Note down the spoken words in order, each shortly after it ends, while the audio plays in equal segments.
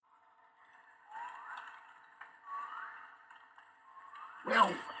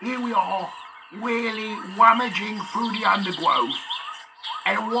Well, here we are, really rummaging through the undergrowth.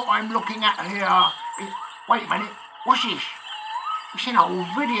 And what I'm looking at here is... Wait a minute, what's this? It's an old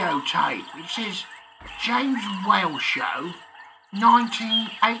videotape. It says James Whale Show,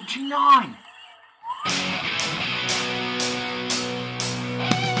 1989.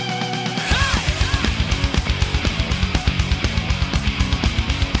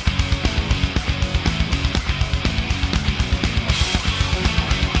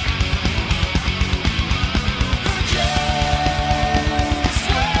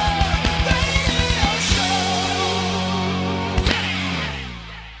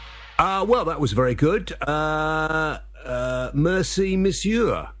 Well, that was very good. Merci,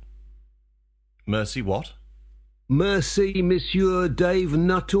 monsieur. Mercy what? Merci, monsieur Dave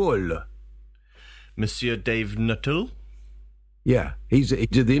Nuttall. Monsieur Dave Nuttall? Yeah, he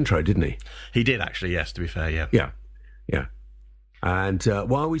did the intro, didn't he? He did, actually, yes, to be fair, yeah. Yeah. And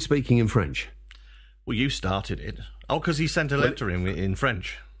why are we speaking in French? Well, you started it. Oh, because he sent a letter in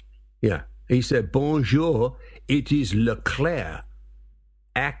French. Yeah. He said, Bonjour, it is Leclerc.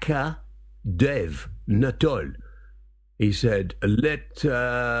 Aka Dave Nuttall. He said, let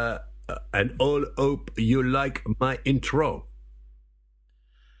and all hope you like my intro.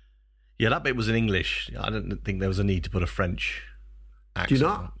 Yeah, that bit was in English. I didn't think there was a need to put a French accent. Do you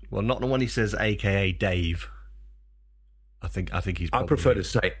not? Well, not the one he says, AKA Dave. I think he's probably... I prefer to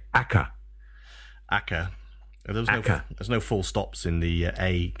say Aka. Aka. Aka. There's no full stops in the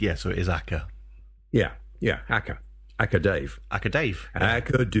A. Yeah, so it is Aka. Yeah, Aka. Aka Dave. Aka Dave.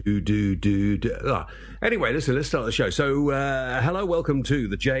 Aka do. Anyway, listen, let's start the show. So, hello, welcome to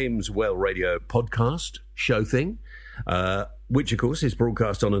the James Well Radio podcast show thing, which, of course, is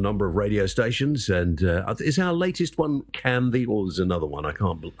broadcast on a number of radio stations. And is our latest one Candy, or there's another one? I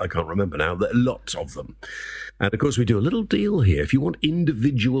can't remember now. There are lots of them. And, of course, we do a little deal here. If you want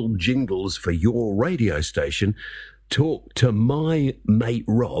individual jingles for your radio station, talk to my mate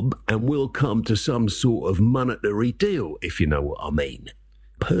Rob and we'll come to some sort of monetary deal, if you know what I mean.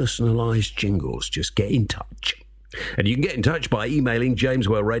 Personalised jingles, just get in touch. And you can get in touch by emailing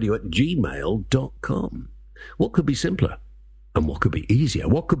jameswellradio@gmail.com. What could be simpler? And what could be easier?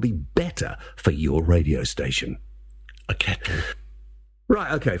 What could be better for your radio station? A kettle.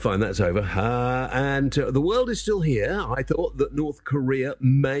 Right, okay, fine, that's over. And the world is still here. I thought that North Korea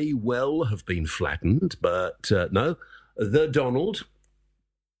may well have been flattened, but no. The Donald,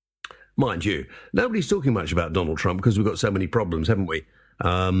 mind you, nobody's talking much about Donald Trump because we've got so many problems, haven't we?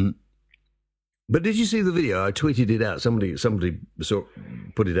 But did you see the video? I tweeted it out. Somebody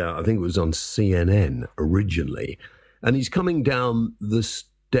put it out. I think it was on CNN originally. And he's coming down the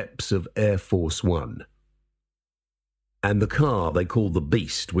steps of Air Force One. And the car they call the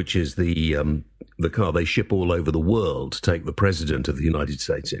Beast, which is the car they ship all over the world to take the president of the United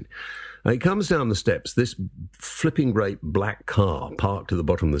States in. And he comes down the steps, this flipping great black car parked at the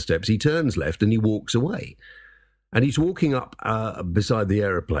bottom of the steps. He turns left and he walks away. And he's walking up beside the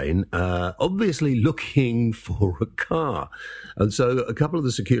aeroplane, obviously looking for a car. And so a couple of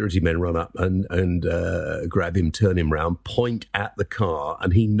the security men run up and grab him, turn him round, point at the car,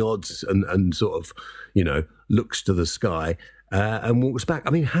 and he nods and sort of, looks to the sky and walks back. I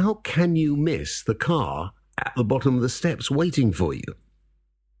mean, how can you miss the car at the bottom of the steps waiting for you?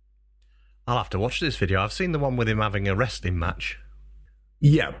 I'll have to watch this video. I've seen the one with him having a wrestling match.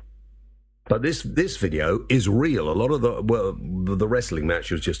 Yeah. But this video is real. A lot of the wrestling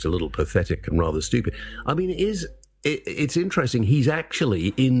match was just a little pathetic and rather stupid. I mean, it's interesting. He's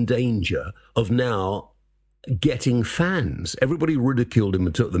actually in danger of now getting fans. Everybody ridiculed him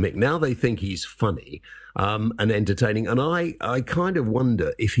and took the mick. Now they think he's funny and entertaining. And I kind of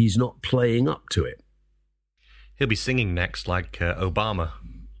wonder if he's not playing up to it. He'll be singing next like Obama.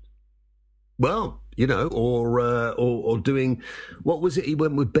 Well, or doing, what was it? He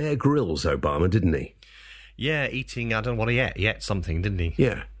went with Bear Grylls, Obama, didn't he? Yeah, eating, I don't know what he ate. He ate something, didn't he?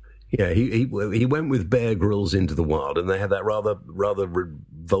 Yeah. He went with Bear Grylls into the wild, and they had that rather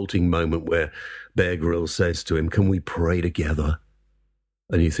revolting moment where Bear Grylls says to him, "Can we pray together?"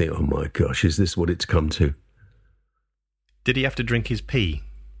 And you think, oh my gosh, is this what it's come to? Did he have to drink his pee?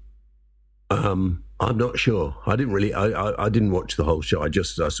 I'm not sure. I didn't watch the whole show. I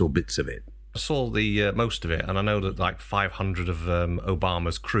saw bits of it. I saw the most of it, and I know that like 500 of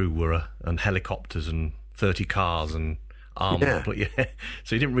Obama's crew were and helicopters and 30 cars and armour. Yeah. But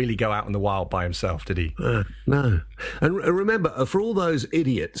so he didn't really go out in the wild by himself, did he? No. And remember, for all those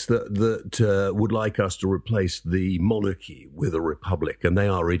idiots that would like us to replace the monarchy with a republic, and they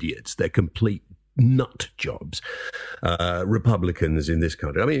are idiots, they're complete nut jobs, Republicans in this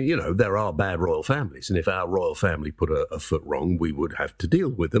country. I mean, you know, there are bad royal families, and if our royal family put a foot wrong, we would have to deal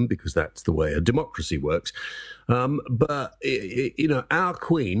with them because that's the way a democracy works. But, you know, our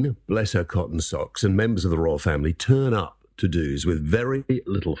Queen, bless her cotton socks, and members of the royal family turn up to do's with very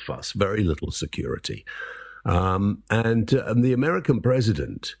little fuss, very little security. And the American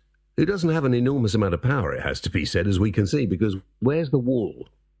president, who doesn't have an enormous amount of power, it has to be said, as we can see, because where's the wall?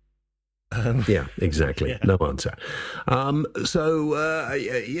 Yeah, exactly. Yeah. No answer. You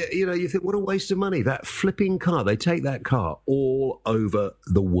know, you think, what a waste of money. That flipping car, they take that car all over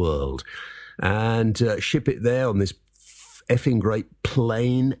the world and ship it there on this effing great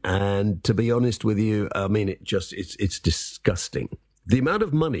plane. And to be honest with you, I mean, it's disgusting. The amount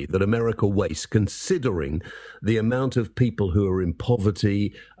of money that America wastes, considering the amount of people who are in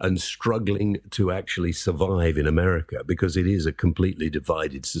poverty and struggling to actually survive in America, because it is a completely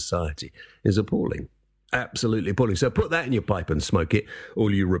divided society, is appalling. Absolutely appalling. So put that in your pipe and smoke it,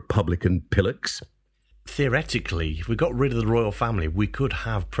 all you Republican pillocks. Theoretically, if we got rid of the royal family, we could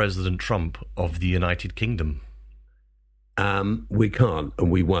have President Trump of the United Kingdom. We can't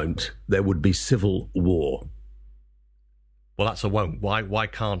and we won't. There would be civil war. Well, that's a won't. Why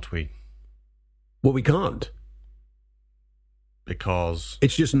can't we? Well, we can't. Because?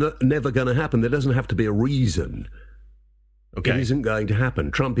 It's just never going to happen. There doesn't have to be a reason. Okay. It isn't going to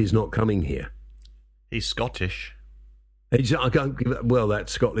happen. Trump is not coming here. He's Scottish. Well,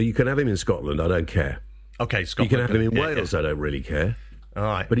 that's Scotland. You can have him in Scotland. I don't care. Okay, Scotland. You can have him in Wales. Yeah. I don't really care. All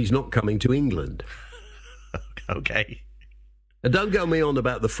right. But he's not coming to England. Okay. And don't go me on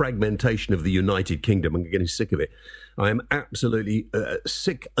about the fragmentation of the United Kingdom. I'm getting sick of it. I am absolutely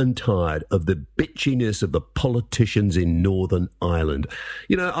sick and tired of the bitchiness of the politicians in Northern Ireland.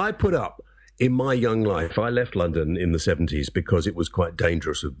 You know, I put up, in my young life, I left London in the 70s because it was quite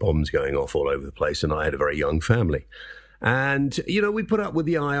dangerous with bombs going off all over the place, and I had a very young family. And, you know, we put up with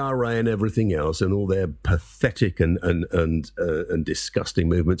the IRA and everything else and all their pathetic and disgusting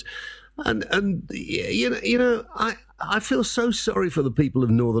movements. And you know, I feel so sorry for the people of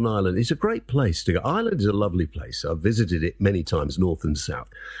Northern Ireland. It's a great place to go. Ireland is a lovely place. I've visited it many times, north and south.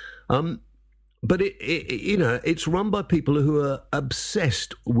 But you know, it's run by people who are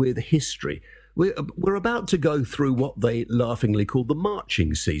obsessed with history. We're about to go through what they laughingly call the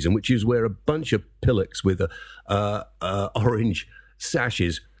marching season, which is where a bunch of pillocks with orange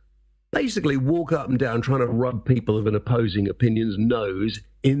sashes basically walk up and down trying to rub people of an opposing opinion's nose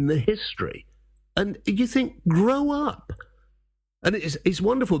in the history. And you think, grow up. And it's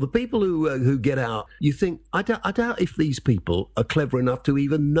wonderful. The people who get out, you think, I doubt if these people are clever enough to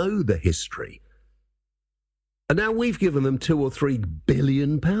even know the history. And now we've given them £2 or £3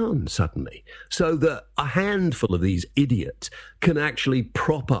 billion suddenly, so that a handful of these idiots can actually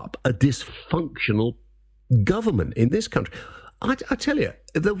prop up a dysfunctional government in this country. I tell you,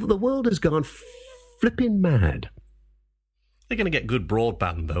 the world has gone flipping mad. They're going to get good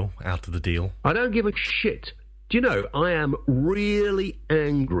broadband, though, out of the deal. I don't give a shit. Do you know, I am really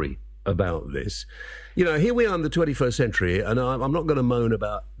angry about this. You know, here we are in the 21st century, and I'm not going to moan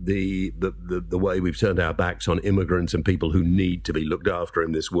about the way we've turned our backs on immigrants and people who need to be looked after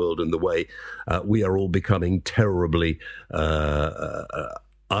in this world, and the way we are all becoming terribly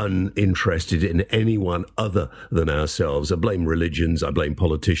uninterested in anyone other than ourselves. I blame religions, I blame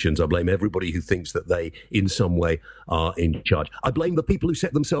politicians, I blame everybody who thinks that they in some way are in charge. I blame the people who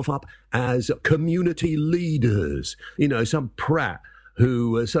set themselves up as community leaders. You know, some prat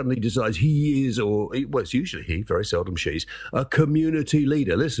who suddenly decides he is, or well, it's usually he, very seldom she's, a community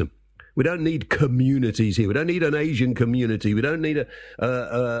leader. Listen, we don't need communities here. We don't need an Asian community. We don't need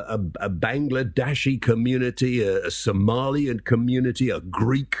a Bangladeshi community, a Somalian community, a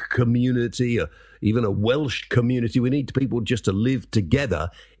Greek community, even a Welsh community. We need people just to live together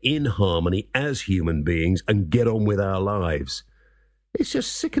in harmony as human beings and get on with our lives. It's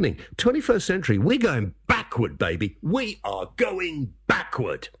just sickening. 21st century, we're going backward, baby. We are going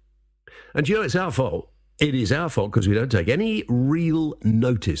backward. And you know, it's our fault. It is our fault because we don't take any real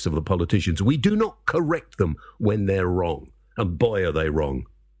notice of the politicians. We do not correct them when they're wrong. And boy, are they wrong.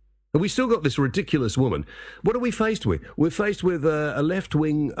 And we still got this ridiculous woman. What are we faced with? We're faced with a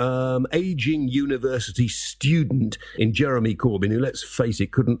left-wing, ageing university student in Jeremy Corbyn, who, let's face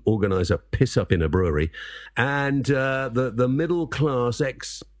it, couldn't organise a piss-up in a brewery, and the middle-class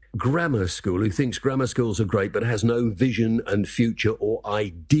ex-grammar school who thinks grammar schools are great but has no vision and future or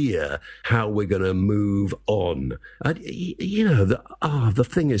idea how we're going to move on. You know, the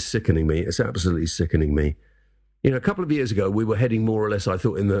thing is sickening me. It's absolutely sickening me. You know, a couple of years ago, we were heading more or less, I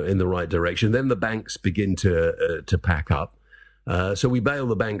thought, in the right direction. Then the banks begin to pack up. So we bail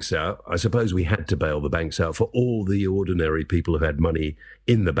the banks out. I suppose we had to bail the banks out for all the ordinary people who had money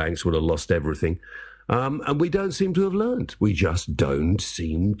in the banks would have lost everything. And we don't seem to have learned. We just don't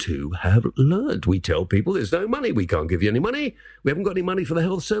seem to have learned. We tell people there's no money. We can't give you any money. We haven't got any money for the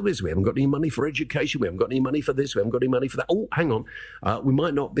health service. We haven't got any money for education. We haven't got any money for this. We haven't got any money for that. Oh, hang on. We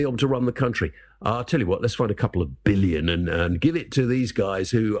might not be able to run the country. I'll tell you what, let's find a couple of billion and give it to these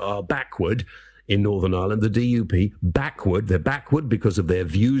guys who are backward in Northern Ireland, the DUP, backward. They're backward because of their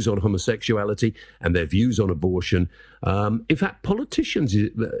views on homosexuality and their views on abortion. In fact, politicians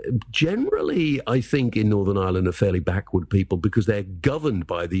generally, I think, in Northern Ireland are fairly backward people because they're governed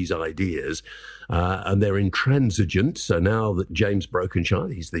by these ideas and they're intransigent. So now that James Brokenshire,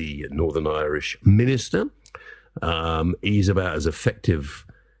 he's the Northern Irish minister, he's about as effective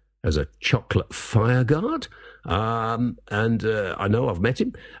as a chocolate fireguard. And I know I've met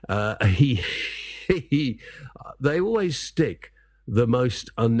him. They always stick the most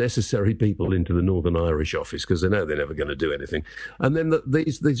unnecessary people into the Northern Irish office because they know they're never going to do anything. And then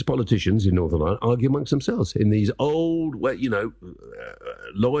these politicians in Northern Ireland argue amongst themselves in these old,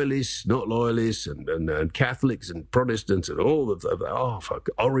 loyalists, not loyalists, and Catholics and Protestants and all of fuck,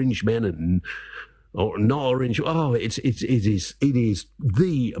 orange men and not orange. It's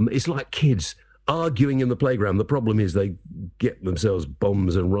like kids arguing in the playground. The problem is they get themselves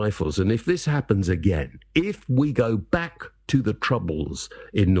bombs and rifles. And if this happens again, if we go back to the Troubles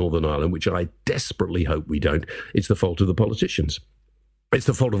in Northern Ireland, which I desperately hope we don't, it's the fault of the politicians. It's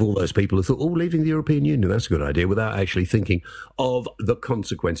the fault of all those people who thought, leaving the European Union, that's a good idea, without actually thinking of the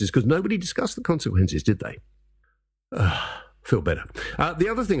consequences, because nobody discussed the consequences, did they? Feel better. The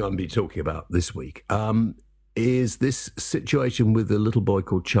other thing I'm going to be talking about this week is this situation with a little boy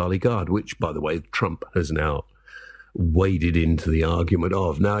called Charlie Gard, which, by the way, Trump has now waded into the argument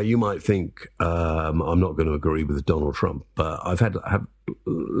of. Now, you might think I'm not going to agree with Donald Trump, but I've had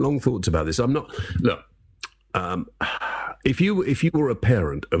long thoughts about this. I'm not. Look, if you were a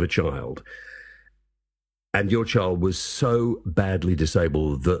parent of a child and your child was so badly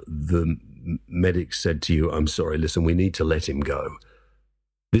disabled that the medics said to you, "I'm sorry, listen, we need to let him go.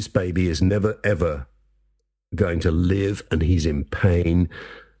 This baby is never, ever going to live and he's in pain.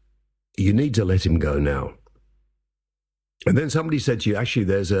 You need to let him go now." And then somebody said to you, actually,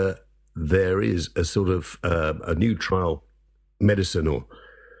 there is a sort of a new trial medicine or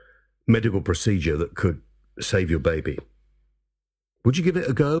medical procedure that could save your baby. Would you give it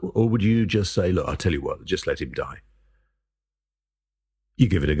a go, or would you just say, look, I'll tell you what, just let him die? You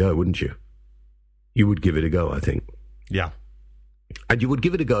give it a go, wouldn't you? You would give it a go, I think. Yeah. And you would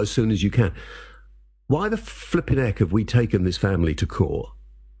give it a go as soon as you can. Why the flipping heck have we taken this family to court?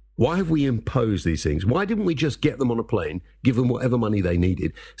 Why have we imposed these things? Why didn't we just get them on a plane, give them whatever money they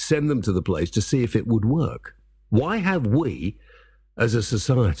needed, send them to the place to see if it would work? Why have we, as a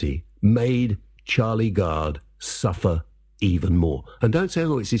society, made Charlie Gard suffer even more? And don't say,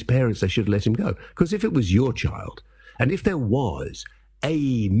 it's his parents, they should let him go. Because if it was your child, and if there was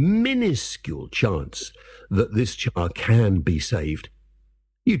a minuscule chance that this child can be saved,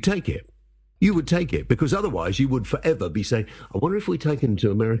 you'd take it. You would take it, because otherwise you would forever be saying, I wonder if we take him to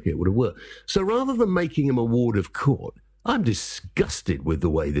America, it would have worked. So rather than making him a ward of court, I'm disgusted with the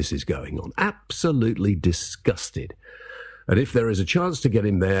way this is going on. Absolutely disgusted. And if there is a chance to get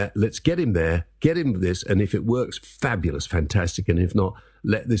him there, let's get him there, get him this, and if it works, fabulous, fantastic, and if not,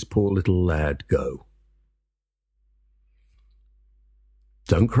 let this poor little lad go.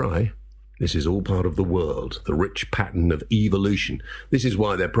 Don't cry. This is all part of the world, the rich pattern of evolution. This is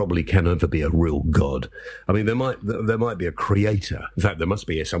why there probably can never be a real God. I mean, there might be a creator. In fact, there must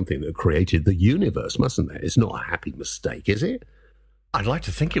be something that created the universe, mustn't there? It's not a happy mistake, is it? I'd like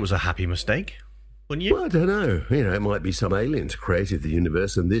to think it was a happy mistake. Wouldn't you? Well, I don't know. It might be some aliens created the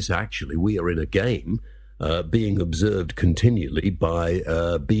universe, and this actually, we are in a game being observed continually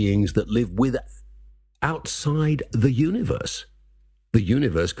by beings that live outside the universe. The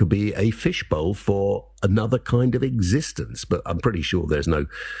universe could be a fishbowl for another kind of existence, but I'm pretty sure there's the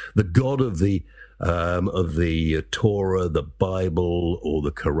God of the Torah, the Bible, or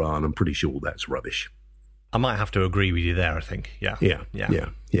the Quran. I'm pretty sure that's rubbish. I might have to agree with you there, I think. Yeah.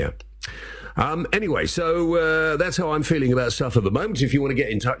 Anyway, so that's how I'm feeling about stuff at the moment. If you want to get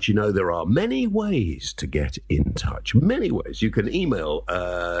in touch, there are many ways to get in touch. Many ways. You can email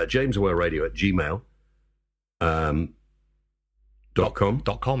jameswellradio@gmail.com.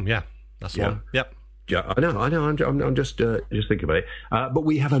 .com, yeah. That's the one. Yep. I know. I'm just thinking about it. But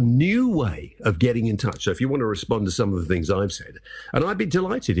we have a new way of getting in touch. So if you want to respond to some of the things I've said, and I'd be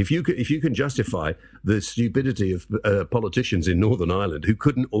delighted if you can justify the stupidity of politicians in Northern Ireland who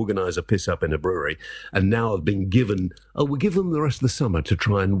couldn't organise a piss up in a brewery, and now have been given. Oh, we'll give them the rest of the summer to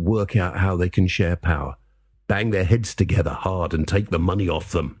try and work out how they can share power, bang their heads together hard, and take the money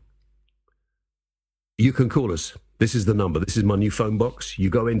off them. You can call us. This is the number. This is my new phone box. You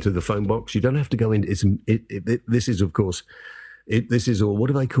go into the phone box. You don't have to go in. This is, of course, this is, or what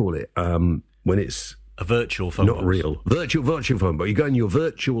do they call it? When it's a virtual phone box. Not real. Virtual phone box. You go in your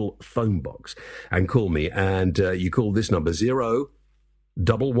virtual phone box and call me, and you call this number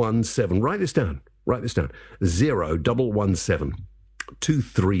 0117. Write this down. 0117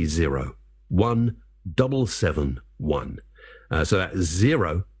 230 1771. So that's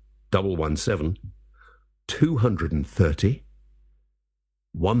 0117 230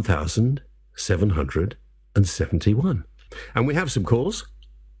 1771. And we have some calls.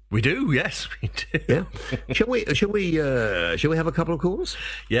 We do, yes, we do. Yeah. Shall we have a couple of calls?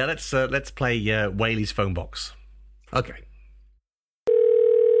 Yeah, let's play Whaley's phone box. Okay.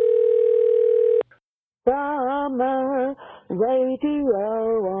 Summer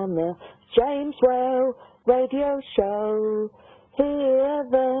radio on the James Whale radio show. Hear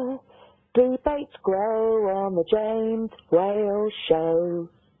the debates grow on the James Whale show.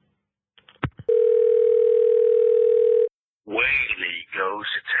 Whaley goes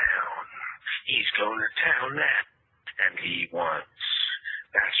to town. He's going to town now, and he wants.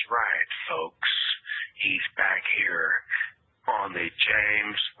 That's right, folks. He's back here on the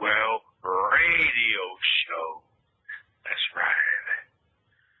James Whale radio show. That's right.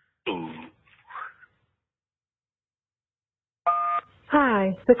 Ooh.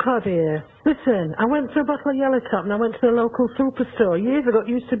 Hi, the Cod here. Listen, I went for a bottle of Yellow Top and I went to the local superstore. Years ago it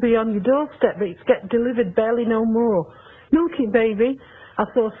used to be on your doorstep, but it's get delivered barely no more. Milk it, baby. I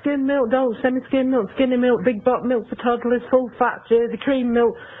saw skim milk, don't, semi-skim milk, skinny milk, big bot milk for toddlers, full-fat Jersey cream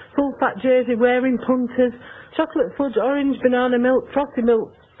milk, full-fat Jersey wearing punters, chocolate fudge, orange banana milk, frosty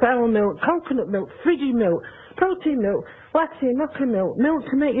milk, sour milk, coconut milk, fridgy milk, protein milk, lassie, knocker milk, milk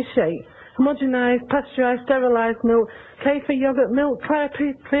to make you shake, homogenised, pasteurised, sterilised milk, kefir yogurt milk,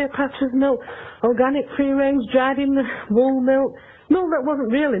 Cleopatra's milk, organic free-range, dried-in wool milk, milk that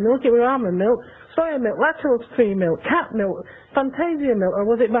wasn't really milk, it was almond milk, soya milk, lactose-free milk, cat milk, Fantasia milk, or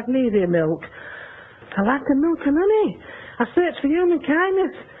was it magnesia milk? I like the milk and honey. I searched for human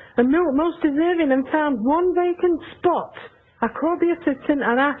kindness and milk most deserving and found one vacant spot. I called the assistant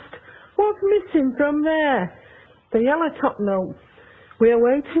and asked, what's missing from there? The Yellow Top milk. We are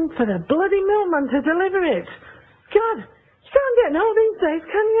waiting for the bloody milkman to deliver it. God, you can't get no these days,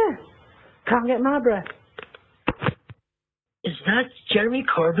 can you? Can't get my breath. Is that Jeremy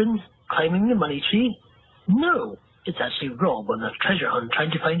Corbyn climbing the money tree? No, it's actually Rob on the treasure hunt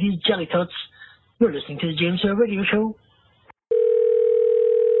trying to find his jelly tots. You're listening to the James Whale Radio Show.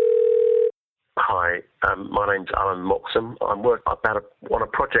 Hi, my name's Alan Moxham. I'm working on a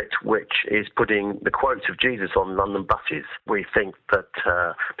project which is putting the quotes of Jesus on London buses. We think that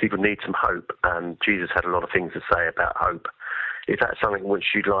people need some hope, and Jesus had a lot of things to say about hope. If that's something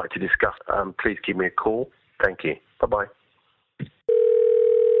which you'd like to discuss, please give me a call. Thank you. Bye-bye.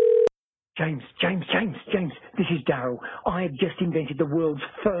 James, this is Darryl. I have just invented the world's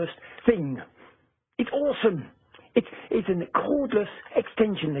first thing. It's awesome. It's a cordless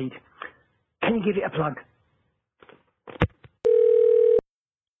extension lead. Can you give it a plug?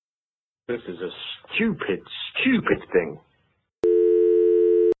 This is a stupid thing.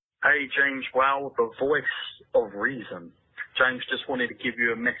 Hey, James Whale, the voice of reason. James, just wanted to give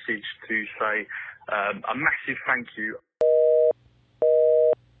you a message to say a massive thank you.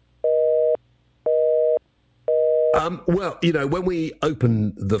 Well, when we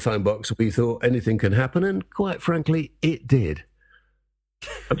opened the phone box, we thought anything can happen, and quite frankly, it did.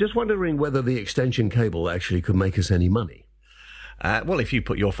 I'm just wondering whether the extension cable actually could make us any money. Well, if you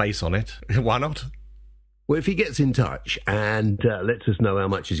put your face on it, why not? Well, if he gets in touch and lets us know how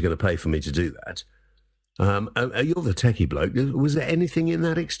much he's going to pay for me to do that, you're the techie bloke. Was there anything in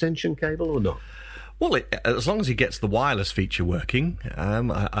that extension cable or not? Well, as long as he gets the wireless feature working,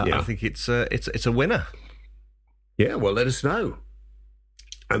 I think it's a winner. Yeah, well, let us know,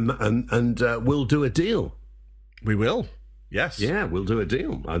 and we'll do a deal. We will. Yes. Yeah, we'll do a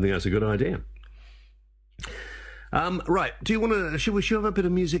deal. I think that's a good idea. Right. Do you want to? Should we have a bit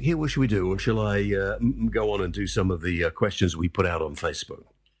of music here? What should we do? Or shall I go on and do some of the questions we put out on Facebook?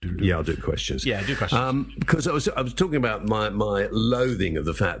 Yeah, I'll do questions. Yeah, do questions. Because I was talking about my loathing of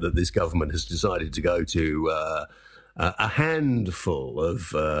the fact that this government has decided to go to a handful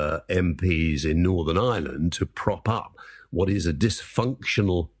of MPs in Northern Ireland to prop up what is a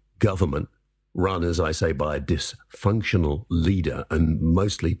dysfunctional government run, as I say, by a dysfunctional leader and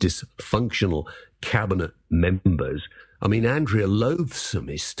mostly dysfunctional cabinet members. I mean, Andrea Loathsome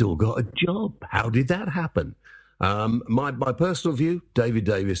has still got a job. How did that happen? My personal view, David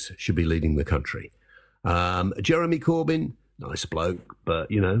Davis should be leading the country. Jeremy Corbyn, nice bloke, but,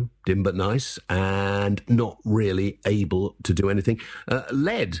 dim but nice, and not really able to do anything.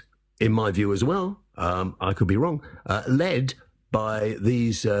 Led, in my view as well, I could be wrong, led by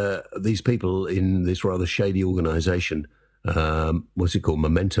these people in this rather shady organisation, what's it called,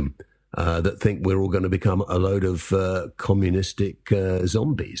 Momentum, that think we're all going to become a load of communistic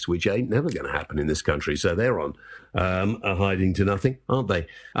zombies, which ain't never going to happen in this country. So they're on a hiding to nothing, aren't they?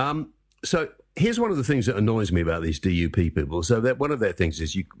 So here's one of the things that annoys me about these DUP people. So that one of their things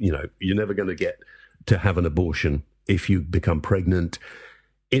is, you're never going to get to have an abortion if you become pregnant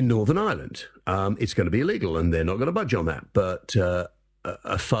in Northern Ireland. It's going to be illegal, and they're not going to budge on that. But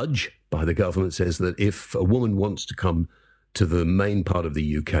a fudge by the government says that if a woman wants to come to the main part of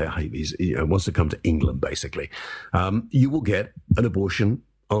the UK, wants to come to England, basically, you will get an abortion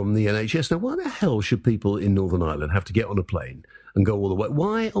on the NHS. Now, why the hell should people in Northern Ireland have to get on a plane and go all the way?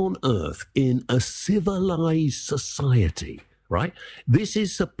 Why on earth, in a civilised society, right? This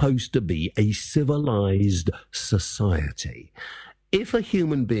is supposed to be a civilised society. If a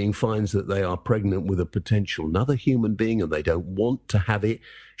human being finds that they are pregnant with a potential another human being and they don't want to have it,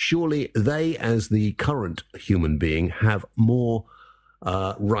 surely they, as the current human being, have more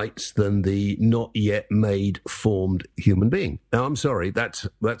rights than the not yet made formed human being. Now, I'm sorry, that's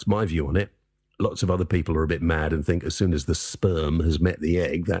my view on it. Lots of other people are a bit mad and think as soon as the sperm has met the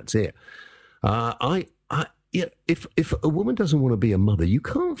egg, that's it. If a woman doesn't want to be a mother, you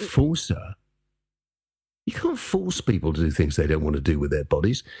can't force her. You can't force people to do things they don't want to do with their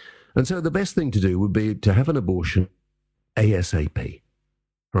bodies. And so the best thing to do would be to have an abortion ASAP,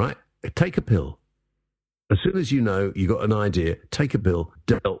 right? Take a pill. As soon as you got an idea, take a pill,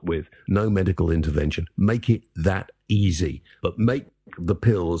 dealt with, no medical intervention. Make it that easy. But make the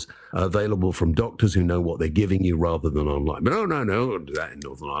pills available from doctors who know what they're giving you rather than online. But no, don't do that in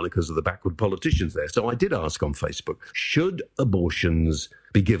Northern Ireland because of the backward politicians there. So I did ask on Facebook, should abortions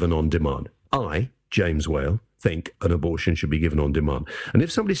be given on demand? James Whale, think an abortion should be given on demand. And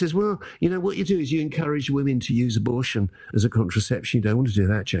if somebody says, well, what you do is you encourage women to use abortion as a contraception, you don't want to do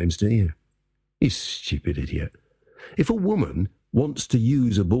that, James, do you? You stupid idiot. If a woman wants to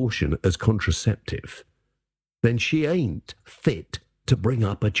use abortion as contraceptive, then she ain't fit to bring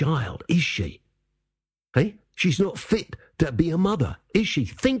up a child, is she? Hey? She's not fit to be a mother, is she?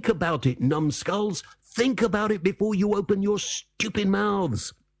 Think about it, numbskulls. Think about it before you open your stupid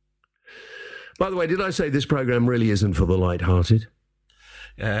mouths. By the way, did I say this programme really isn't for the light-hearted,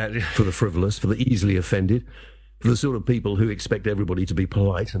 for the frivolous, for the easily offended, for the sort of people who expect everybody to be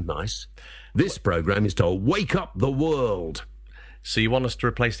polite and nice? This programme is to wake up the world. So you want us to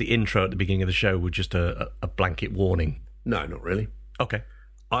replace the intro at the beginning of the show with just a blanket warning? No, not really. Okay.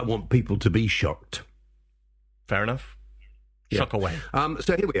 I want people to be shocked. Fair enough. Shock away.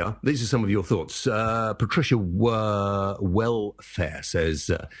 So here we are. These are some of your thoughts. Patricia Welfare says...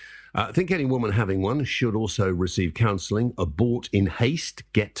 I think any woman having one should also receive counselling. Abort in haste,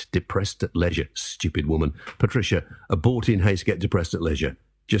 get depressed at leisure. Stupid woman. Patricia, abort in haste, get depressed at leisure.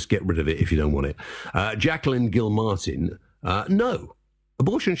 Just get rid of it if you don't want it. Jacqueline Gilmartin, no.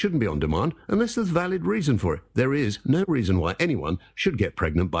 Abortion shouldn't be on demand unless there's valid reason for it. There is no reason why anyone should get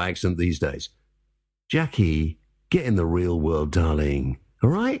pregnant by accident these days. Jackie, get in the real world, darling. All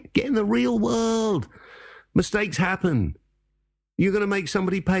right? Get in the real world. Mistakes happen. You're going to make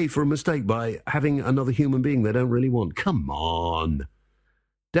somebody pay for a mistake by having another human being they don't really want. Come on.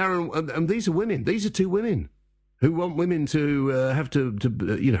 Darren, and these are women. These are two women who want women to have to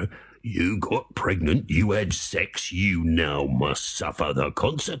you got pregnant, you had sex, you now must suffer the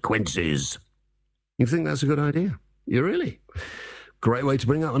consequences. You think that's a good idea? You really? Great way to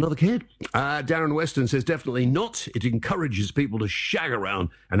bring out another kid. Darren Weston says, definitely not. It encourages people to shag around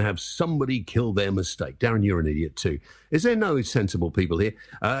and have somebody kill their mistake. Darren, you're an idiot too. Is there no sensible people here?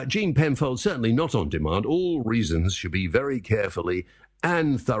 Jean Penfold, certainly not on demand. All reasons should be very carefully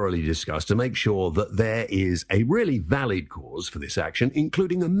and thoroughly discussed to make sure that there is a really valid cause for this action,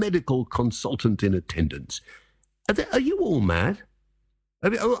 including a medical consultant in attendance. Are you all mad?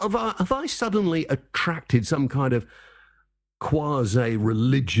 Have I suddenly attracted some kind of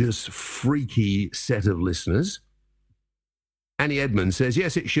quasi-religious, freaky set of listeners? Annie Edmonds says,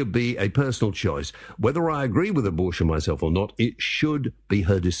 yes, it should be a personal choice. Whether I agree with abortion myself or not, it should be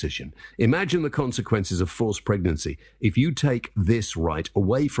her decision. Imagine the consequences of forced pregnancy. If you take this right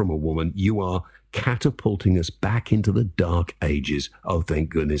away from a woman, you are catapulting us back into the dark ages. Oh,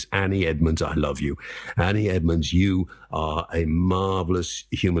 thank goodness. Annie Edmonds, I love you. Annie Edmonds, you are a marvellous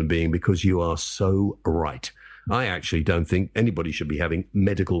human being because you are so right. I actually don't think anybody should be having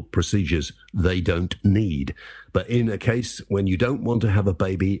medical procedures they don't need. But in a case when you don't want to have a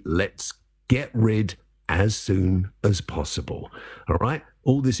baby, let's get rid as soon as possible. All right?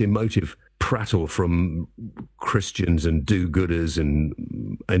 All this emotive prattle from Christians and do-gooders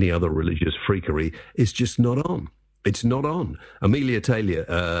and any other religious freakery is just not on. It's not on. Amelia Taylor,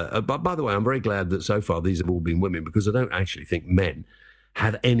 but by the way, I'm very glad that so far these have all been women because I don't actually think men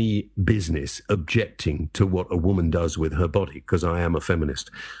have any business objecting to what a woman does with her body, because I am a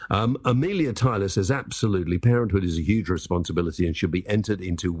feminist. Amelia Tyler says, absolutely, parenthood is a huge responsibility and should be entered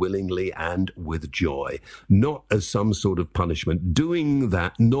into willingly and with joy, not as some sort of punishment. Doing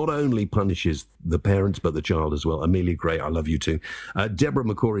that not only punishes the parents, but the child as well. Amelia Gray, I love you too. Deborah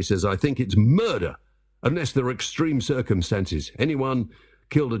McCory says, I think it's murder, unless there are extreme circumstances. Anyone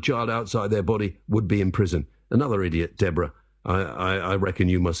killed a child outside their body would be in prison. Another idiot, Deborah. I reckon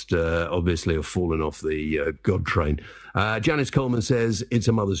you must obviously have fallen off the God train. Janice Coleman says, it's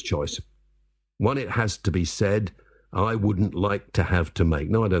a mother's choice. One, it has to be said, I wouldn't like to have to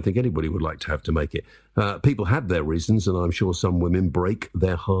make. No, I don't think anybody would like to have to make it. People have their reasons, and I'm sure some women break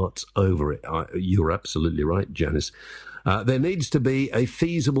their hearts over it. You're absolutely right, Janice. There needs to be a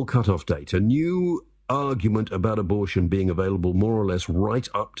feasible cut-off date. A new argument about abortion being available more or less right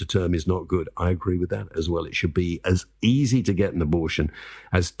up to term is not good. I agree with that as well. It should be as easy to get an abortion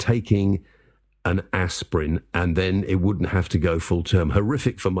as taking an aspirin, and then it wouldn't have to go full term.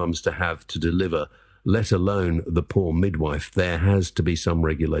 Horrific for mums to have to deliver, let alone the poor midwife. There has to be some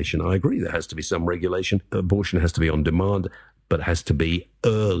regulation. I agree there has to be some regulation. Abortion has to be on demand, but it has to be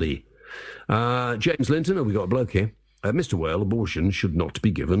early. James Linton, have we got a bloke here? Mr. Whale, abortion should not be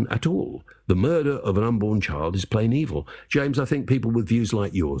given at all. The murder of an unborn child is plain evil. James, I think people with views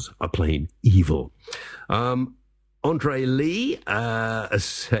like yours are plain evil. Andre Lee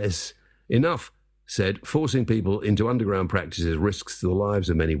says, enough said, forcing people into underground practices risks the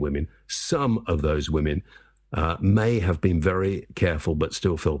lives of many women. Some of those women may have been very careful but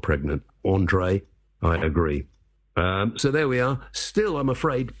still fell pregnant. Andre, I agree. So there we are. Still, I'm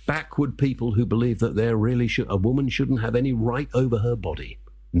afraid, backward people who believe that a woman shouldn't have any right over her body.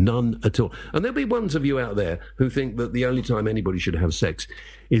 None at all. And there'll be ones of you out there who think that the only time anybody should have sex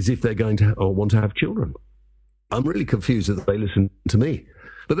is if they're going to or want to have children. I'm really confused that they listen to me.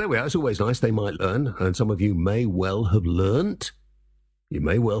 But there we are. It's always nice. They might learn. And some of you may well have learnt. You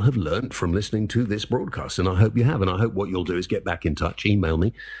may well have learnt from listening to this broadcast. And I hope you have. And I hope what you'll do is get back in touch. Email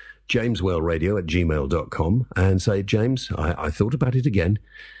me. jameswhaleradio@gmail.com and say, James, I thought about it again,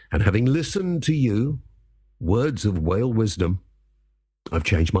 and having listened to you, words of whale wisdom, I've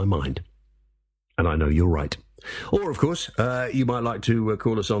changed my mind. And I know you're right. Or, of course, you might like to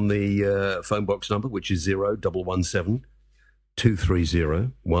call us on the phone box number, which is 0117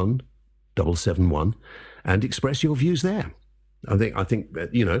 230 1771, and express your views there. I think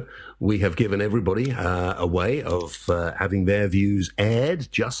that, we have given everybody a way of having their views aired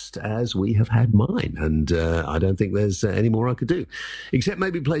just as we have had mine. And I don't think there's any more I could do, except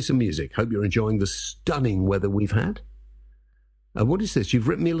maybe play some music. Hope you're enjoying the stunning weather we've had. What is this? You've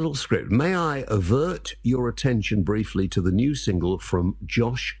written me a little script. May I avert your attention briefly to the new single from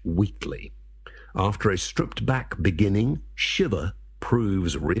Josh Wheatley? After a stripped-back beginning, Shiver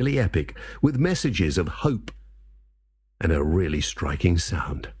proves really epic, with messages of hope and a really striking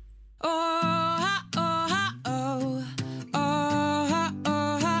sound.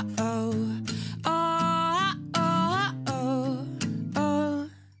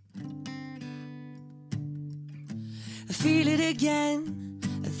 Feel it again,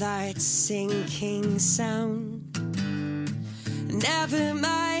 that sinking sound. Never,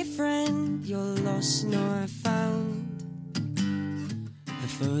 my friend, you're lost nor found. The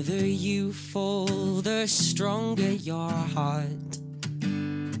further you fall, the stronger your heart.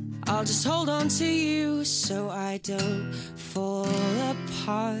 I'll just hold on to you so I don't fall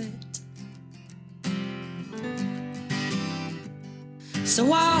apart.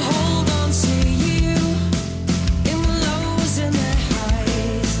 So I'll hold on to you.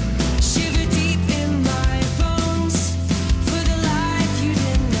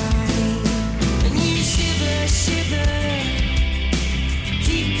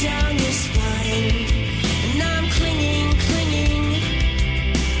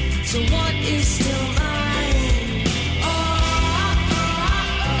 So what is still mine? Oh,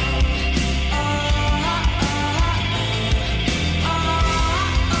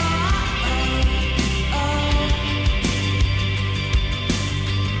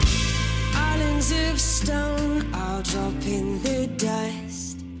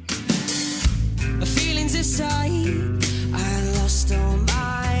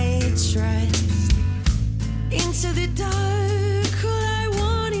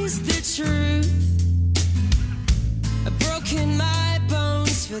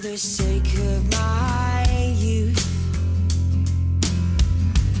 sake of my youth.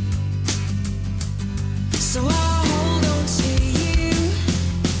 So I'll hold on to you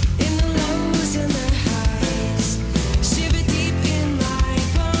in the lows and the highs. Shiver deep in my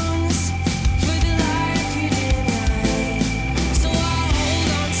bones for the life you deny. So I'll hold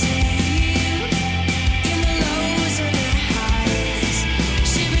on to you in the lows and the highs.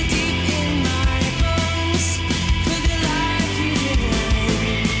 Shiver deep in my bones for the life you deny.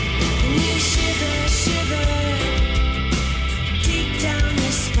 And you shiver, shiver deep down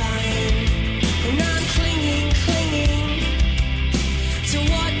your spine. And I'm clinging, clinging to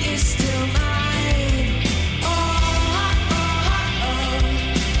what is still mine. Oh, oh, oh,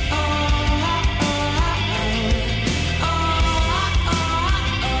 oh, oh, oh, oh,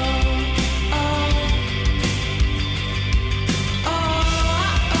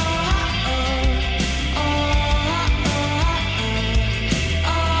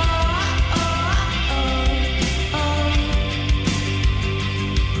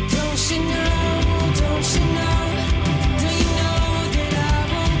 Don't you know, don't you know, do you know that I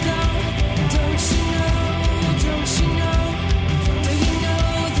won't go? Don't you know, don't you know, do you know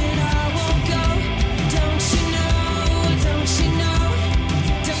that I won't go? Don't you know, don't you know,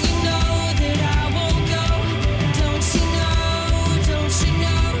 do you know that I won't go? Don't you know, don't you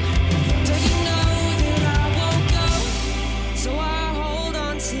know, do you know that I won't go? So I hold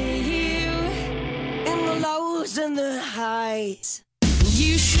on to you in the lows and the highs.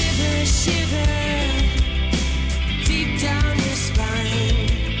 You shiver, shiver deep down your spine.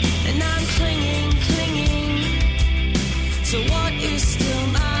 And I'm clinging, clinging to what is still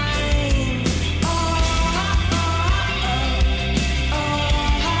mine. Oh, oh, oh, oh, oh,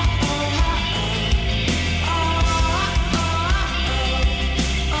 oh,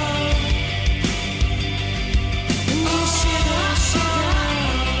 oh. And you shiver, shiver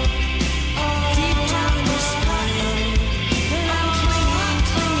deep down your spine. And I'm clinging, clinging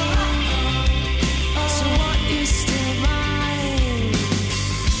to what is still mine.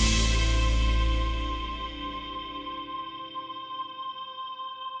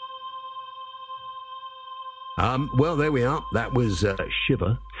 Well, there we are. That was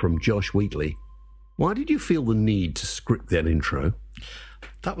Shiver from Josh Wheatley. Why did you feel the need to script that intro?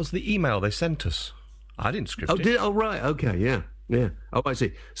 That was the email they sent us. I didn't script it. Oh, right. Okay, yeah. Oh, I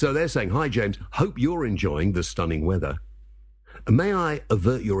see. So they're saying, "Hi, James. Hope you're enjoying the stunning weather. May I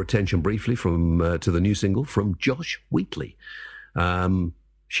avert your attention briefly to the new single from Josh Wheatley?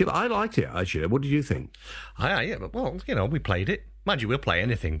 Shiver, I liked it, actually. What did you think? Yeah, but, well, we played it. Mind you, we'll play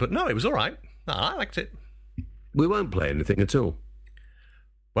anything. But no, it was all right. No, I liked it. We won't play anything at all.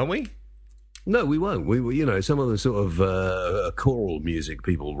 Won't we? No, we won't. We some of the sort of choral music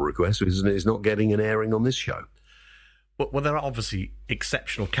people request is not getting an airing on this show. Well, there are obviously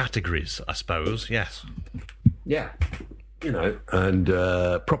exceptional categories, I suppose, yes. Yeah. And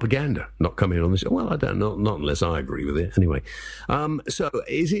propaganda not coming on this. Well, I don't know, not unless I agree with it. Anyway, so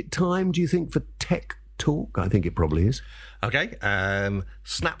is it time, do you think, for tech talk? I think it probably is. Okay,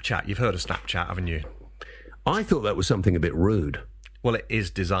 Snapchat. You've heard of Snapchat, haven't you? I thought that was something a bit rude. Well, it is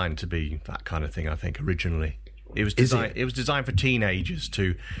designed to be that kind of thing, I think, originally. It was designed for teenagers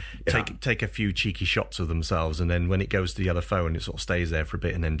to take a few cheeky shots of themselves, and then when it goes to the other phone, it sort of stays there for a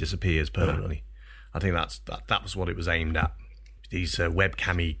bit and then disappears permanently. I think that was what it was aimed at. These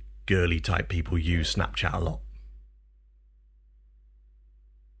webcammy, girly type people use Snapchat a lot.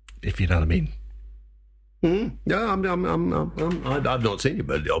 If you know what I mean. No, I've not seen it,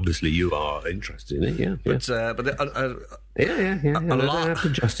 but obviously you are interested in it. Yeah. Yeah. You don't have to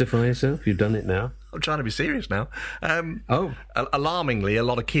justify yourself. You've done it now. I'm trying to be serious now. Alarmingly, a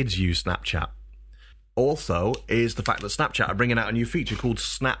lot of kids use Snapchat. Also, is the fact that Snapchat are bringing out a new feature called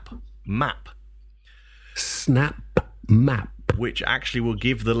Snap Map. Snap Map, which actually will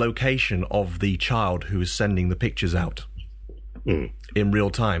give the location of the child who is sending the pictures out. In real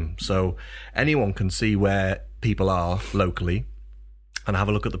time, so anyone can see where people are locally and have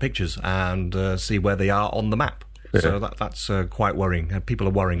a look at the pictures and see where they are on the map. Yeah. So that's quite worrying. People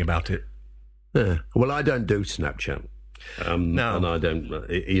are worrying about it. Yeah. Well, I don't do Snapchat. No, and I don't.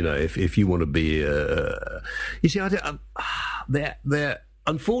 If you want to be, you see, they're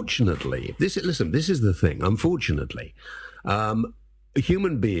unfortunately. This is the thing. Unfortunately,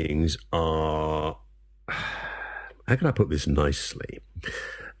 human beings are. How can I put this nicely?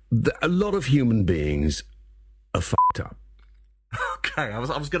 A lot of human beings are fucked up. Okay, I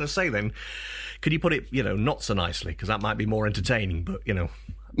was going to say then, could you put it, not so nicely, because that might be more entertaining, but, I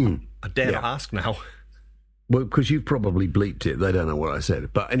dare not ask now. Well, because you've probably bleeped it. They don't know what I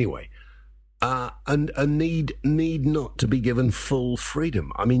said. But anyway, and need not to be given full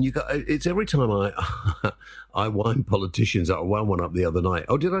freedom. I mean, it's every time I wind politicians up. I wound one up the other night.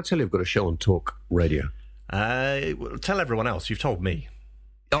 Oh, did I tell you I've got a show on Talk Radio? Tell everyone else. You've told me.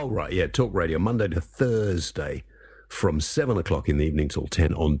 Oh, right, yeah, Talk Radio, Monday to Thursday from 7 o'clock in the evening till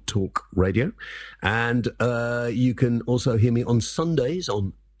 10 on Talk Radio. And you can also hear me on Sundays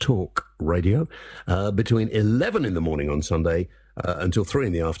on Talk Radio between 11 in the morning on Sunday until 3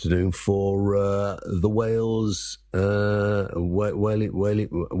 in the afternoon for the Wales Whale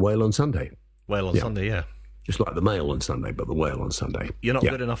on Sunday. Whale on Sunday, yeah. Just like the Mail on Sunday, but the Whale on Sunday. You're not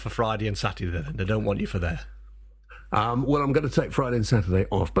good enough for Friday and Saturday then. They don't want you for there. Well, I'm going to take Friday and Saturday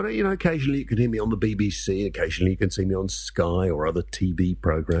off, but occasionally you can hear me on the BBC. Occasionally you can see me on Sky or other TV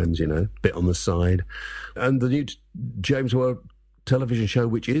programs. Bit on the side, and the new James World television show,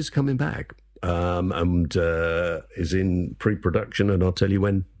 which is coming back, and is in pre-production, and I'll tell you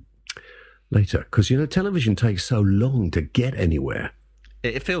when later, because television takes so long to get anywhere.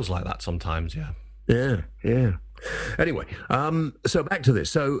 It feels like that sometimes, yeah. Yeah. Anyway, so back to this.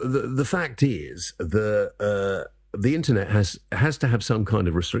 So the fact is the internet has to have some kind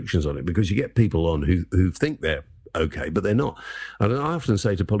of restrictions on it, because you get people on who think they're okay, but they're not. And I often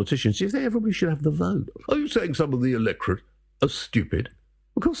say to politicians, do you think everybody should have the vote? Are you saying some of the electorate are stupid?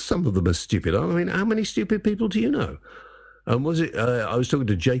 Of course some of them are stupid. I mean, how many stupid people do you know? And I was talking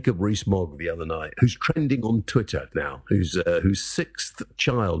to Jacob Rees-Mogg the other night, who's trending on Twitter now, whose sixth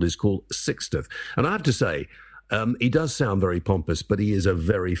child is called Sixteth. And I have to say, he does sound very pompous, but he is a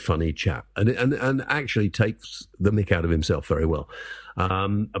very funny chap, and actually takes the mick out of himself very well.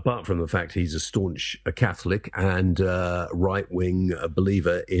 Apart from the fact he's a staunch Catholic and right-wing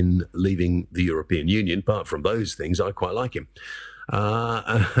believer in leaving the European Union. Apart from those things, I quite like him.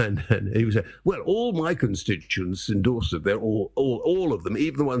 And he was saying, well, all my constituents endorsed it. They're all of them,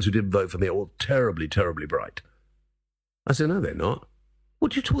 even the ones who didn't vote for me, are all terribly, terribly bright. I said, no, they're not.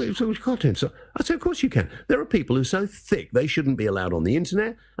 What do you talk so much content? So I said, of course you can. There are people who are so thick they shouldn't be allowed on the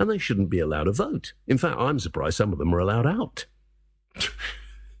internet, and they shouldn't be allowed to vote. In fact, I'm surprised some of them are allowed out.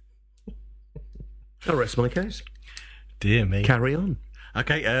 I'll rest my case. Dear me. Carry on.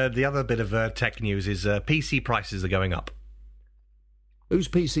 Okay, the other bit of tech news is PC prices are going up. Who's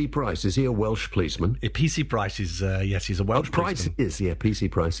PC Price? Is he a Welsh policeman? PC Price is, yes, he's a Welsh policeman. Prices, yeah,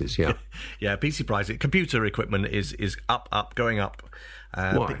 PC Prices, yeah. Yeah, PC Price. Computer equipment is up, going up.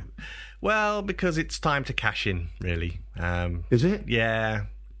 Why? Well, because it's time to cash in, really. Is it? Yeah.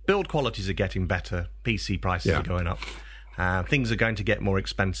 Build qualities are getting better. PC prices are going up. Things are going to get more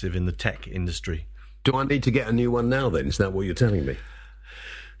expensive in the tech industry. Do I need to get a new one now, then? Is that what you're telling me?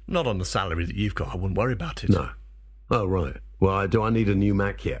 Not on the salary that you've got. I wouldn't worry about it. No. Oh, right. Well, do I need a new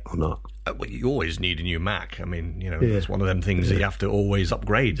Mac yet or not? Well, you always need a new Mac. I mean, it's one of them things that you have to always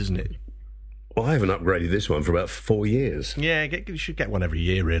upgrade, isn't it? Well, I haven't upgraded this one for about 4 years. Yeah, you should get one every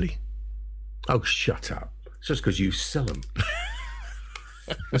year, really. Oh, shut up. It's just because you sell them.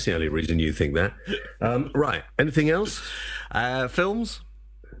 That's the only reason you think that. Right. Anything else? Films?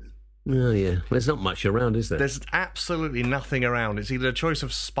 Oh, yeah. There's not much around, is there? There's absolutely nothing around. It's either a choice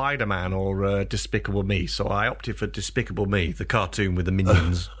of Spider-Man or Despicable Me. So I opted for Despicable Me, the cartoon with the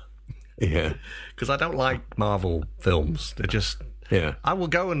minions. Yeah. Because I don't like Marvel films. They're just... Yeah. I will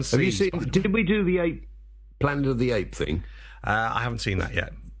go and see... Have you seen... Spider-Man. Did we do the Planet of the Apes thing? I haven't seen that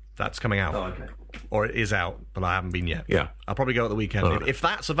yet. That's coming out. Oh, okay. Or it is out, but I haven't been yet. Yeah. I'll probably go at the weekend. Right. If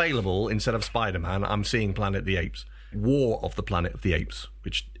that's available instead of Spider-Man, I'm seeing Planet of the Apes. War of the Planet of the Apes,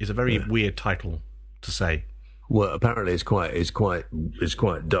 which is a very weird title to say. Well, apparently it's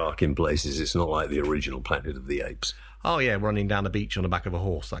quite dark in places. It's not like the original Planet of the Apes. Oh yeah, running down the beach on the back of a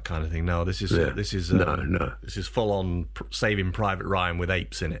horse, that kind of thing. No, this is no. This is full on Saving Private Ryan with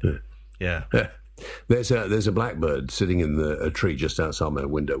apes in it. Yeah. There's a blackbird sitting in a tree just outside my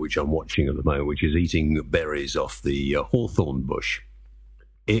window, which I'm watching at the moment, which is eating berries off the hawthorn bush.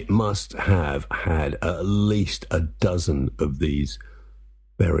 It must have had at least a dozen of these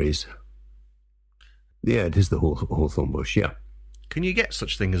berries. Yeah, it is the hawthorn bush, yeah. Can you get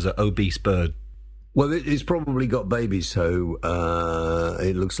such thing as an obese bird? Well, it's probably got babies, so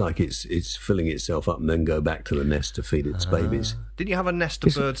it looks like it's filling itself up and then go back to the nest to feed its babies. Didn't you have a nest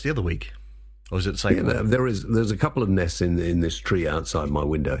of birds the other week? Or is it the same? Yeah, there's a couple of nests in this tree outside my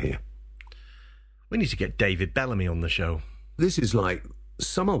window here. We need to get David Bellamy on the show. This is like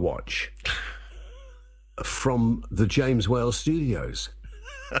Summer Watch from the James Whale Studios.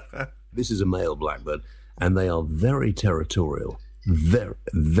 This is a male blackbird, and they are very territorial. Very,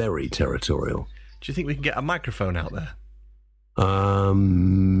 very territorial. Do you think we can get a microphone out there?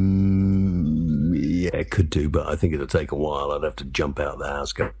 Yeah, it could do, but I think it'll take a while. I'd have to jump out of the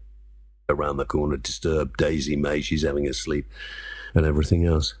house, go around the corner disturb Daisy May. She's having a sleep and everything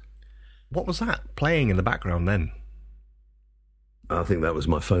else. What was that playing in the background then? I think that was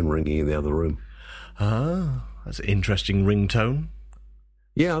my phone ringing in the other room. Ah, that's an interesting ringtone.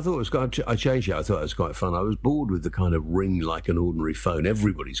 Yeah, I thought it was quite... I changed it. I thought it was quite fun. I was bored with the kind of ring like an ordinary phone.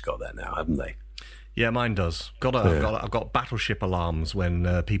 Everybody's got that now, haven't they? Yeah, mine does. I've got battleship alarms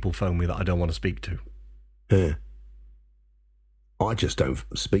when people phone me that I don't want to speak to. Yeah. I just don't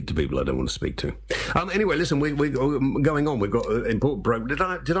speak to people I don't want to speak to. Anyway, listen, we're going on. We've got an important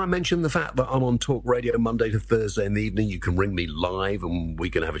program. Did I mention the fact that I'm on Talk Radio Monday to Thursday in the evening? You can ring me live and we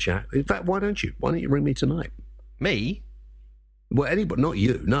can have a chat. In fact, why don't you? Why don't you ring me tonight? Me? Well, anybody, not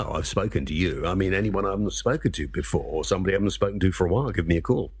you. No, I've spoken to you. I mean, anyone I haven't spoken to before or somebody I haven't spoken to for a while, give me a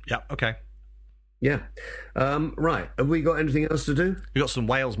call. Yeah, okay. Yeah. Right. Have we got anything else to do? We got some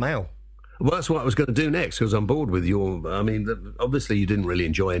Wales mail. Well, that's what I was going to do next, because I'm bored with your... I mean, obviously you didn't really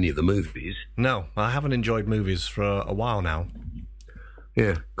enjoy any of the movies. No, I haven't enjoyed movies for a while now.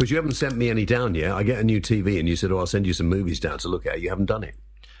 Yeah, because you haven't sent me any down yet. I get a new TV and you said, I'll send you some movies down to look at. You haven't done it.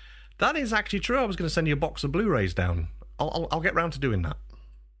 That is actually true. I was going to send you a box of Blu-rays down. I'll get round to doing that.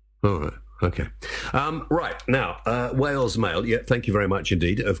 All right. Okay. Right. Now, Wales Mail. Yeah, thank you very much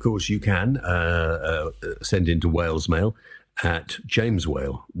indeed. Of course, you can send into Wales Mail at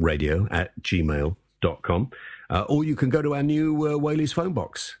jameswhaleradio@gmail.com. Or you can go to our new Whaley's phone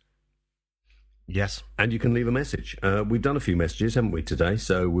box. Yes. And you can leave a message. We've done a few messages, haven't we, today?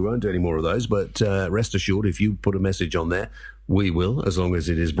 So we won't do any more of those. But rest assured, if you put a message on there, we will, as long as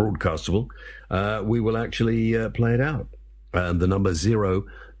it is broadcastable, we will actually play it out. The number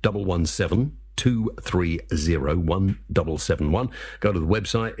 0117 230-1771. Go to the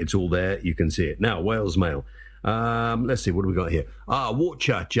website. It's all there. You can see it. Now, Wales Mail. Let's see, what do we got here?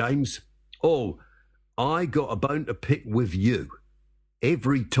 Watcher, James. Oh, I got a bone to pick with you.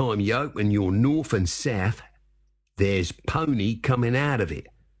 Every time you open your north and south, there's pony coming out of it.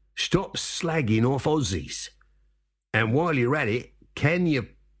 Stop slagging off Aussies. And while you're at it, can you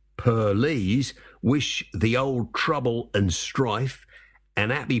please wish the old trouble and strife an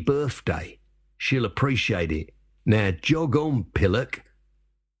happy birthday? She'll appreciate it. Now, jog on, Pillock.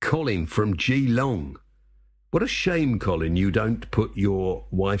 Colin from Geelong. What a shame, Colin, you don't put your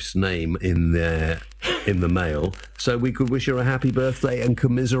wife's name in there in the mail so we could wish her a happy birthday and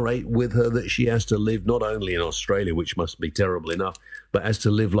commiserate with her that she has to live not only in Australia, which must be terrible enough, but has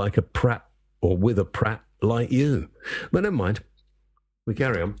to live like a prat or with a prat like you. But never mind. We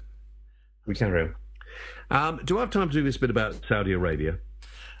carry on. Do I have time to do this bit about Saudi Arabia?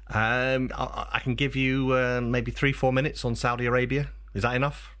 I can give you maybe 3-4 minutes on Saudi Arabia. Is that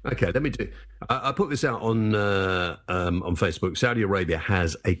enough? Okay, let me do. I put this out on Facebook. Saudi Arabia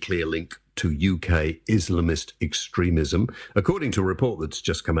has a clear link to UK Islamist extremism, according to a report that's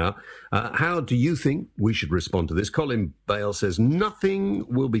just come out. How do you think we should respond to this? Colin Bale says nothing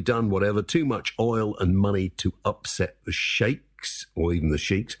will be done, whatever. Too much oil and money to upset the sheikhs or even the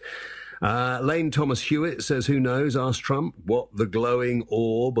sheiks. Lane Thomas Hewitt says, who knows, asked Trump what the glowing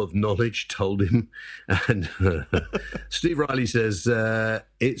orb of knowledge told him. And Steve Riley says,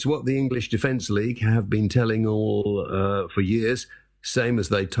 it's what the English Defence League have been telling all for years, same as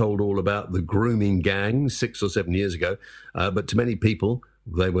they told all about the grooming gang 6 or 7 years ago. But to many people,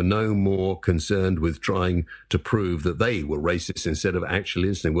 they were no more concerned with trying to prove that they were racist instead of actually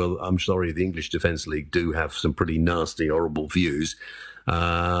listening. Well, I'm sorry, the English Defence League do have some pretty nasty, horrible views.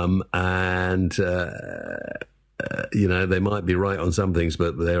 You know, they might be right on some things,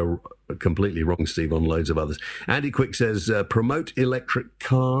 but they're completely wrong, Steve, on loads of others. Andy Quick says, promote electric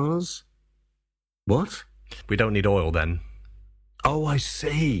cars. What? We don't need oil then. Oh, I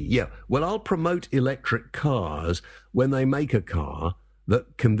see. Yeah. Well, I'll promote electric cars when they make a car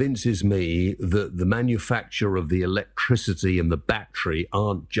that convinces me that the manufacture of the electricity and the battery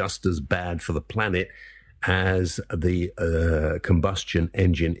aren't just as bad for the planet as the combustion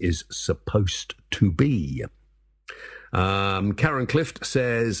engine is supposed to be. Karen Clift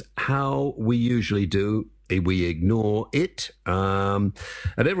says, how we usually do, we ignore it. And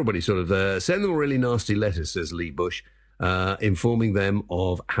everybody sort of send them really nasty letters, says Lee Bush, informing them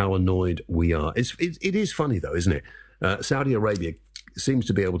of how annoyed we are. It is funny, though, isn't it? Saudi Arabia seems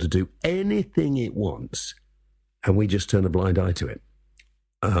to be able to do anything it wants, and we just turn a blind eye to it.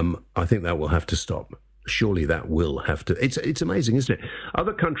 I think that will have to stop. Surely that will have to. It's amazing, isn't it?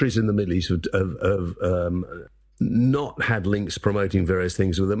 Other countries in the Middle East have not had links promoting various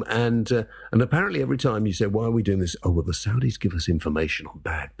things with them, and apparently every time you say, why are we doing this? Oh, well, the Saudis give us information on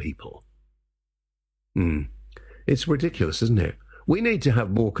bad people. It's ridiculous, isn't it? We need to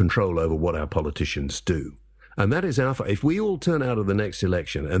have more control over what our politicians do. And that is our fight. If we all turn out of the next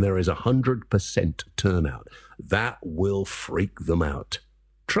election and there is 100% turnout, that will freak them out.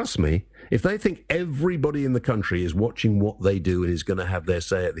 Trust me, if they think everybody in the country is watching what they do and is going to have their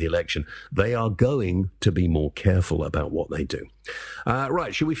say at the election, they are going to be more careful about what they do.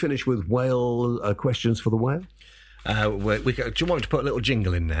 Right, should we finish with whale questions for the whale? Do you want me to put a little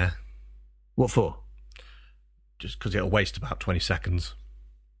jingle in there? What for? Just because it'll waste about 20 seconds.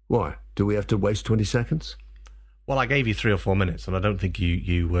 Why? Do we have to waste 20 seconds? Well, I gave you 3 or 4 minutes, and I don't think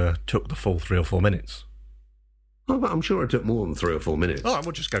you took the full 3 or 4 minutes. Oh, but I'm sure it took more than 3 or 4 minutes. All right,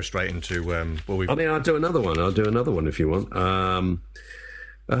 we'll just go straight into... I'll do another one. I'll do another one if you want.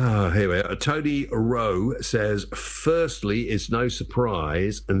 Here we are. Tony Rowe says, firstly, it's no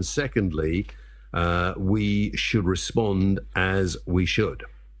surprise, and secondly, we should respond as we should.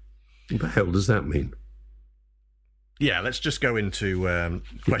 What the hell does that mean? Yeah, let's just go into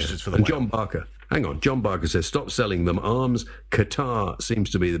questions for the And whale. John Barker. Hang on. John Barker says, stop selling them arms. Qatar seems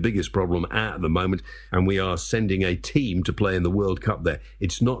to be the biggest problem at the moment, and we are sending a team to play in the World Cup there.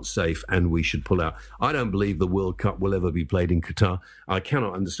 It's not safe, and we should pull out. I don't believe the World Cup will ever be played in Qatar. I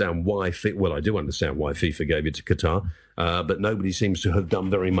cannot understand why... Well, I do understand why FIFA gave it to Qatar, but nobody seems to have done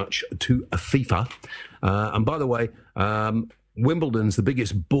very much to FIFA. And by the way... Wimbledon's the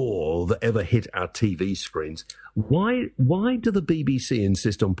biggest ball that ever hit our TV screens. Why do the BBC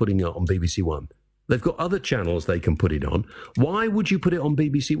insist on putting it on BBC One? They've got other channels they can put it on. Why would you put it on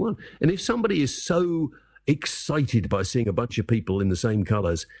BBC One? And if somebody is so excited by seeing a bunch of people in the same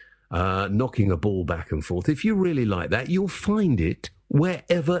colours knocking a ball back and forth, if you really like that, you'll find it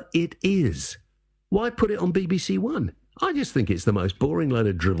wherever it is. Why put it on BBC One? I just think it's the most boring load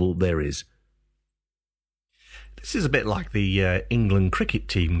of drivel there is. This is a bit like the England cricket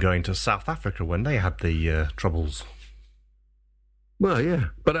team going to South Africa when they had the troubles. Well, yeah.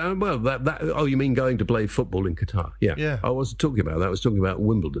 But, you mean going to play football in Qatar? Yeah. I wasn't talking about that. I was talking about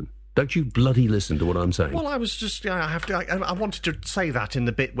Wimbledon. Don't you bloody listen to what I'm saying? Well, I was just... I wanted to say that in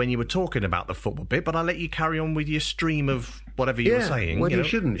the bit when you were talking about the football bit, but I let you carry on with your stream of whatever you were saying. Well, you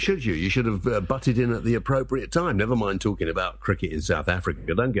shouldn't, should you? You should have butted in at the appropriate time. Never mind talking about cricket in South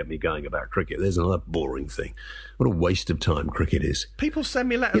Africa. Don't get me going about cricket. There's another boring thing. What a waste of time cricket is. People send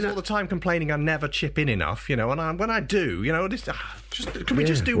me letters all the time complaining I never chip in enough, and when I do, can we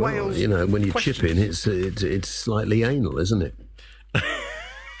just do Wales? When you chip in, it's slightly anal, isn't it?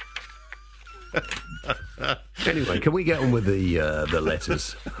 Anyway, can we get on with the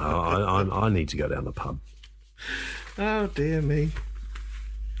letters? I need to go down the pub. Oh dear me.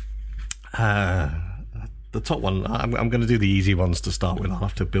 The top one. I'm going to do the easy ones to start with. I'll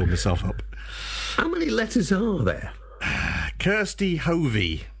have to build myself up. How many letters are there? Kirsty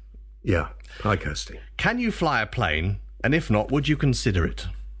Hovey. Yeah. Hi, Kirsty. Can you fly a plane? And if not, would you consider it?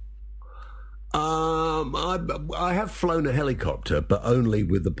 I have flown a helicopter, but only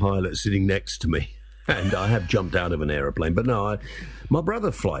with the pilot sitting next to me. And I have jumped out of an aeroplane. But no, my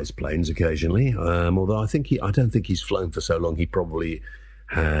brother flies planes occasionally, although I don't think he's flown for so long he probably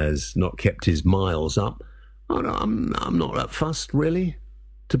has not kept his miles up. I'm not that fussed, really,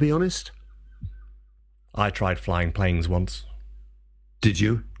 to be honest. I tried flying planes once. Did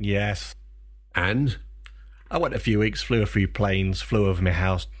you? Yes. And? I went a few weeks, flew a few planes, flew over my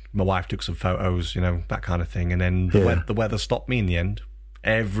house. My wife took some photos, that kind of thing. And then the weather stopped me in the end.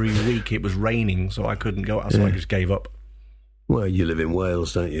 Every week it was raining, so I couldn't go out, so I just gave up. Well, you live in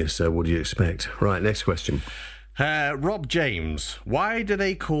Wales, don't you? So what do you expect? Right, next question. Rob James, why are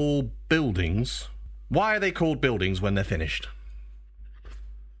they called buildings when they're finished?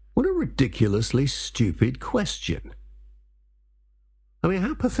 What a ridiculously stupid question. I mean,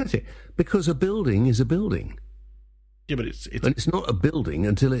 how pathetic. Because a building is a building. Yeah, but it's... And it's not a building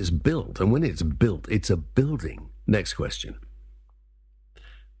until it's built. And when it's built, it's a building. Next question.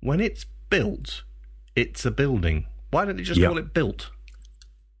 When it's built, it's a building. Why don't you just call it built?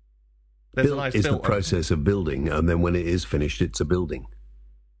 Built is the process of building, and then when it is finished, it's a building.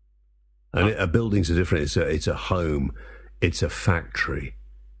 And a building's a different... It's a home. It's a factory.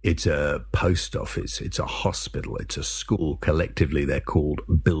 It's a post office. It's a hospital. It's a school. Collectively, they're called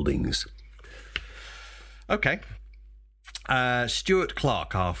buildings. Okay. Stuart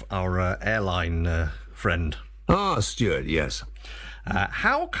Clark, our airline friend. Ah, Stuart, yes.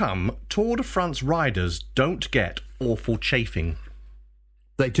 How come Tour de France riders don't get awful chafing?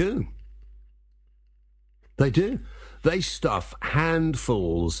 They do. They do. They stuff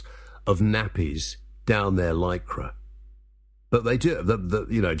handfuls of nappies down their lycra. But they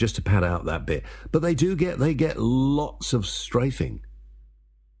do, just to pad out that bit. But they get lots of strafing.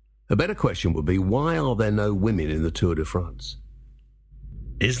 A better question would be, why are there no women in the Tour de France?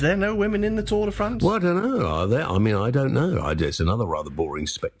 Is there no women in the Tour de France? Well, I don't know. Are there? I mean, I don't know. It's another rather boring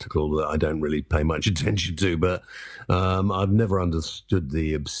spectacle that I don't really pay much attention to, but I've never understood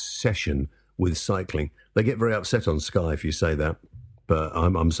the obsession with cycling. They get very upset on Sky if you say that, but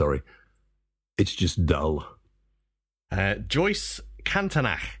I'm sorry. It's just dull. Joyce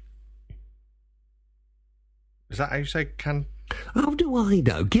Cantanach. Is that how you say can? How do I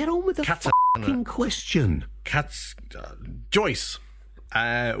know? Get on with the fucking question. Joyce.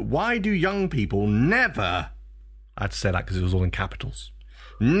 Why do young people never, I had to say that because it was all in capitals,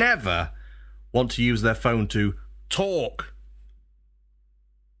 never want to use their phone to talk?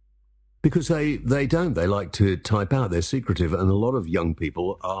 Because they don't. They like to type out. They're secretive, and a lot of young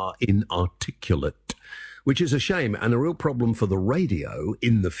people are inarticulate, which is a shame and a real problem for the radio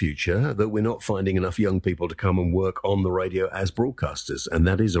in the future, that we're not finding enough young people to come and work on the radio as broadcasters, and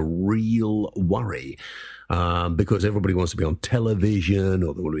that is a real worry. Because everybody wants to be on television,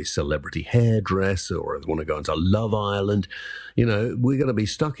 or they want to be a celebrity hairdresser, or they want to go into Love Island. You know, we're going to be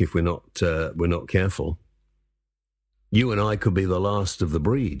stuck if we're not careful. You and I could be the last of the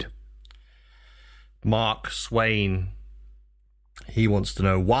breed. Mark Swain, he wants to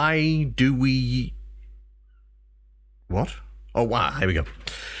know, why do we... What? Oh, wow, here we go.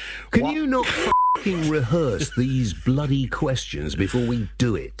 Can you not fucking rehearse these bloody questions before we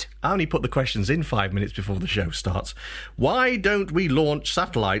do it? I only put the questions in 5 minutes before the show starts. Why don't we launch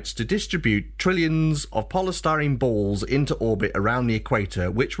satellites to distribute trillions of polystyrene balls into orbit around the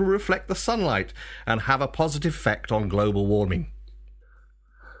equator, which will reflect the sunlight and have a positive effect on global warming?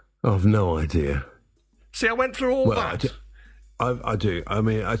 I've no idea. See, I went through all that. I do. I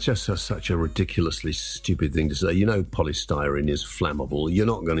mean, it's just such a ridiculously stupid thing to say. You know, polystyrene is flammable. You're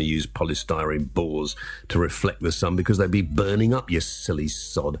not going to use polystyrene balls to reflect the sun because they'd be burning up, you silly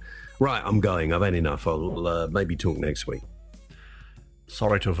sod. Right, I'm going. I've had enough. I'll maybe talk next week.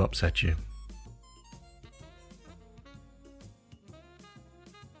 Sorry to have upset you.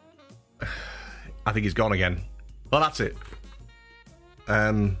 I think he's gone again. Well, that's it.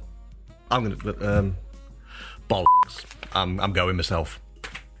 I'm going to... bollocks. I'm going myself.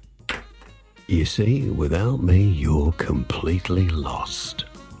 You see, without me, you're completely lost.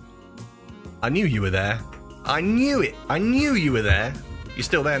 I knew you were there. I knew it. I knew you were there. You're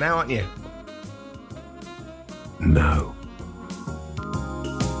still there now, aren't you? No.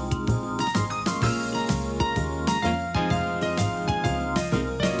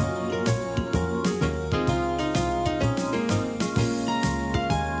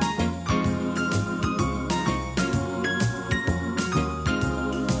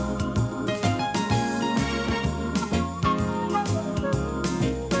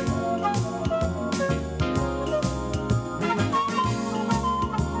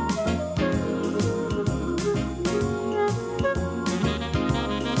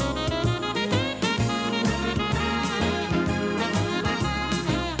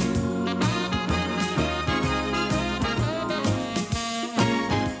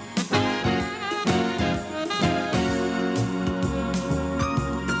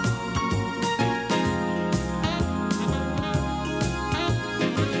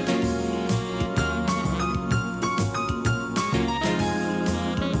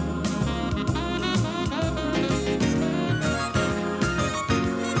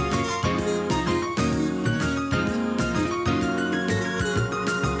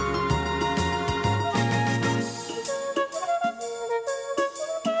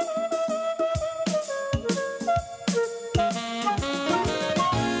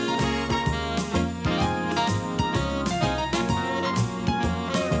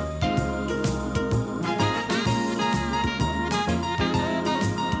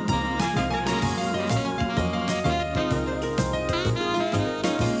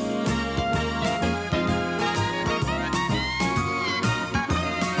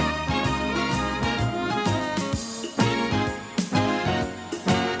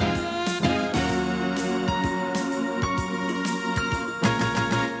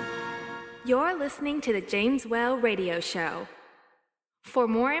 You're listening to the James Whale Radio Show. For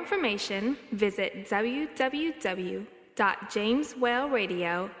more information, visit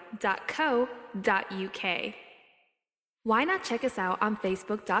www.jameswhaleradio.co.uk. Why not check us out on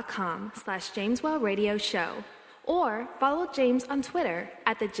Facebook.com/James Whale Radio Show, or follow James on Twitter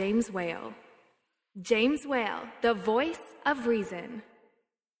 @The James Whale. James Whale, the voice of reason.